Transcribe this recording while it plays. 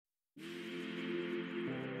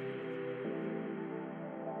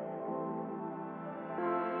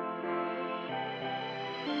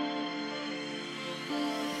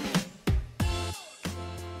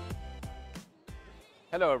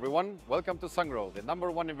Hello everyone, welcome to Sungrow, the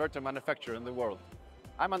 #1 inverter manufacturer in the world.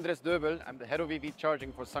 I'm Andres Döbel, I'm the head of EV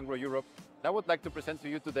charging for Sungrow Europe. And I would like to present to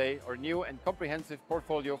you today our new and comprehensive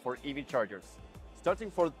portfolio for EV chargers.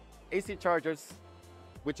 Starting for AC chargers,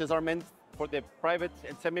 which are meant for the private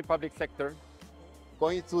and semi-public sector,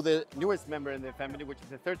 going to the newest member in the family, which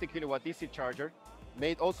is a 30 kilowatt DC charger,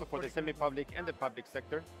 made also for the semi-public and the public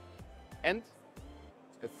sector. And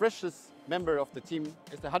the freshest member of the team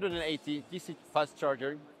is the 180 DC fast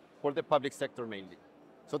charger for the public sector mainly.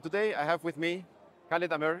 So today I have with me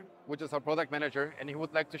Khaled Amer, which is our product manager, and he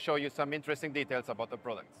would like to show you some interesting details about the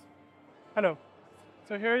products. Hello.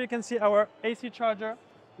 So here you can see our AC charger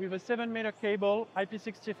with a 7-meter cable,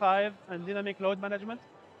 IP65 and dynamic load management.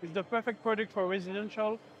 It's the perfect product for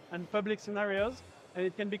residential and public scenarios, and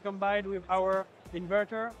it can be combined with our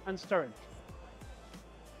inverter and storage.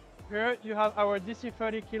 Here you have our DC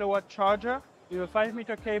 30 kilowatt charger with a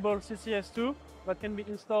 5-meter cable CCS2 that can be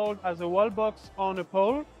installed as a wall box on a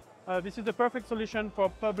pole. This is the perfect solution for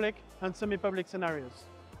public and semi-public scenarios.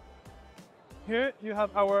 Here you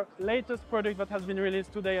have our latest product that has been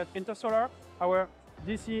released today at Intersolar, our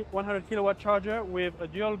DC 100 kilowatt charger with a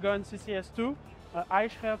dual gun CCS2,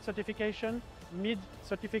 iShared certification, MID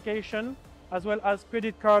certification, as well as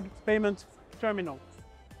credit card payment terminal.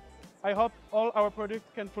 I hope all our products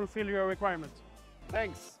can fulfill your requirements.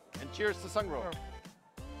 Thanks, and cheers to Sungrow. Sure.